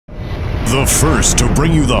The first to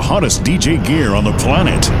bring you the hottest DJ gear on the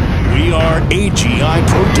planet. We are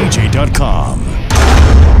AGIProDJ.com.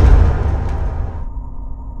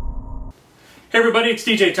 Hey everybody, it's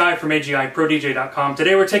DJ Ty from AGIProDJ.com.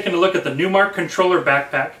 Today we're taking a look at the NUMARK Controller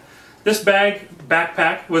Backpack. This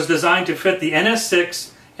backpack was designed to fit the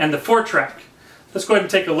NS6 and the 4-track. Let's go ahead and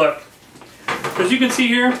take a look. As you can see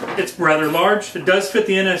here, it's rather large. It does fit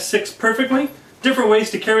the NS6 perfectly. Different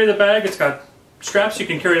ways to carry the bag. It's got straps, you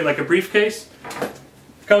can carry it like a briefcase.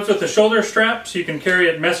 It comes with a shoulder strap, so you can carry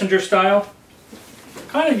it messenger style.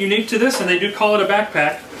 Kind of unique to this, and they do call it a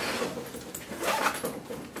backpack.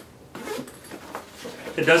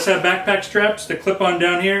 It does have backpack straps that clip on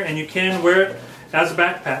down here, and you can wear it as a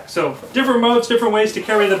backpack. So different modes, different ways to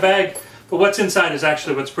carry the bag, but what's inside is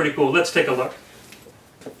actually what's pretty cool. Let's take a look.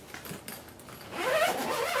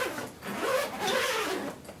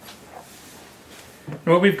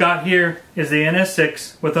 And what we've got here is the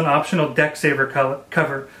NS6 with an optional deck saver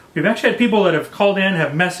cover. We've actually had people that have called in,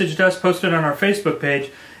 have messaged us, posted on our Facebook page,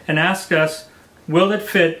 and asked us, will it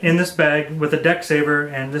fit in this bag with a deck saver?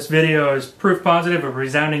 And this video is proof positive, a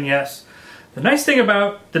resounding yes. The nice thing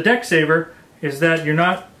about the deck saver is that you're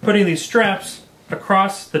not putting these straps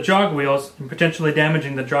across the jog wheels and potentially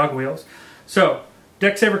damaging the jog wheels. So,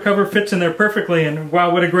 deck saver cover fits in there perfectly, and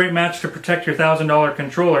wow, what a great match to protect your $1,000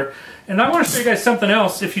 controller. And I want to show you guys something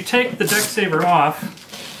else. If you take the deck saver off,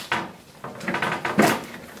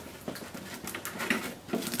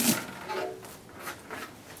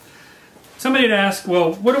 somebody would ask,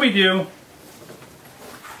 well, what do we do?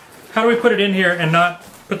 How do we put it in here and not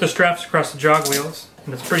put the straps across the jog wheels?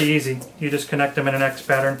 And it's pretty easy. You just connect them in an X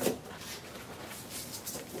pattern.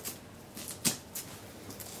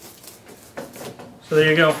 So there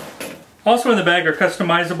you go. Also in the bag are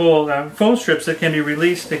customizable foam strips that can be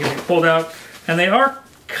released, they can be pulled out, and they are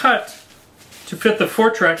cut to fit the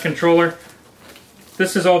 4-track controller.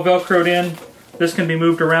 This is all Velcroed in. This can be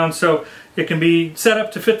moved around, so it can be set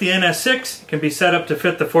up to fit the NS6, it can be set up to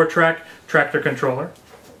fit the 4-track tractor controller.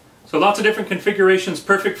 So lots of different configurations,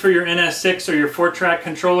 perfect for your NS6 or your 4-track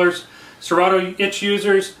controllers. Serato itch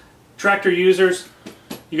users, tractor users,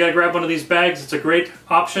 you gotta grab one of these bags. It's a great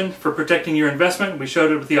option for protecting your investment. We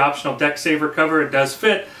showed it with the optional deck saver cover. It does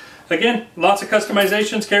fit. Again, lots of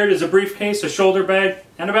customizations, carried as a briefcase, a shoulder bag,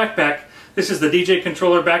 and a backpack. This is the DJ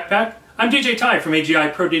Controller Backpack. I'm DJ Ty from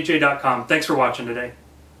AGIProDJ.com. Thanks for watching today.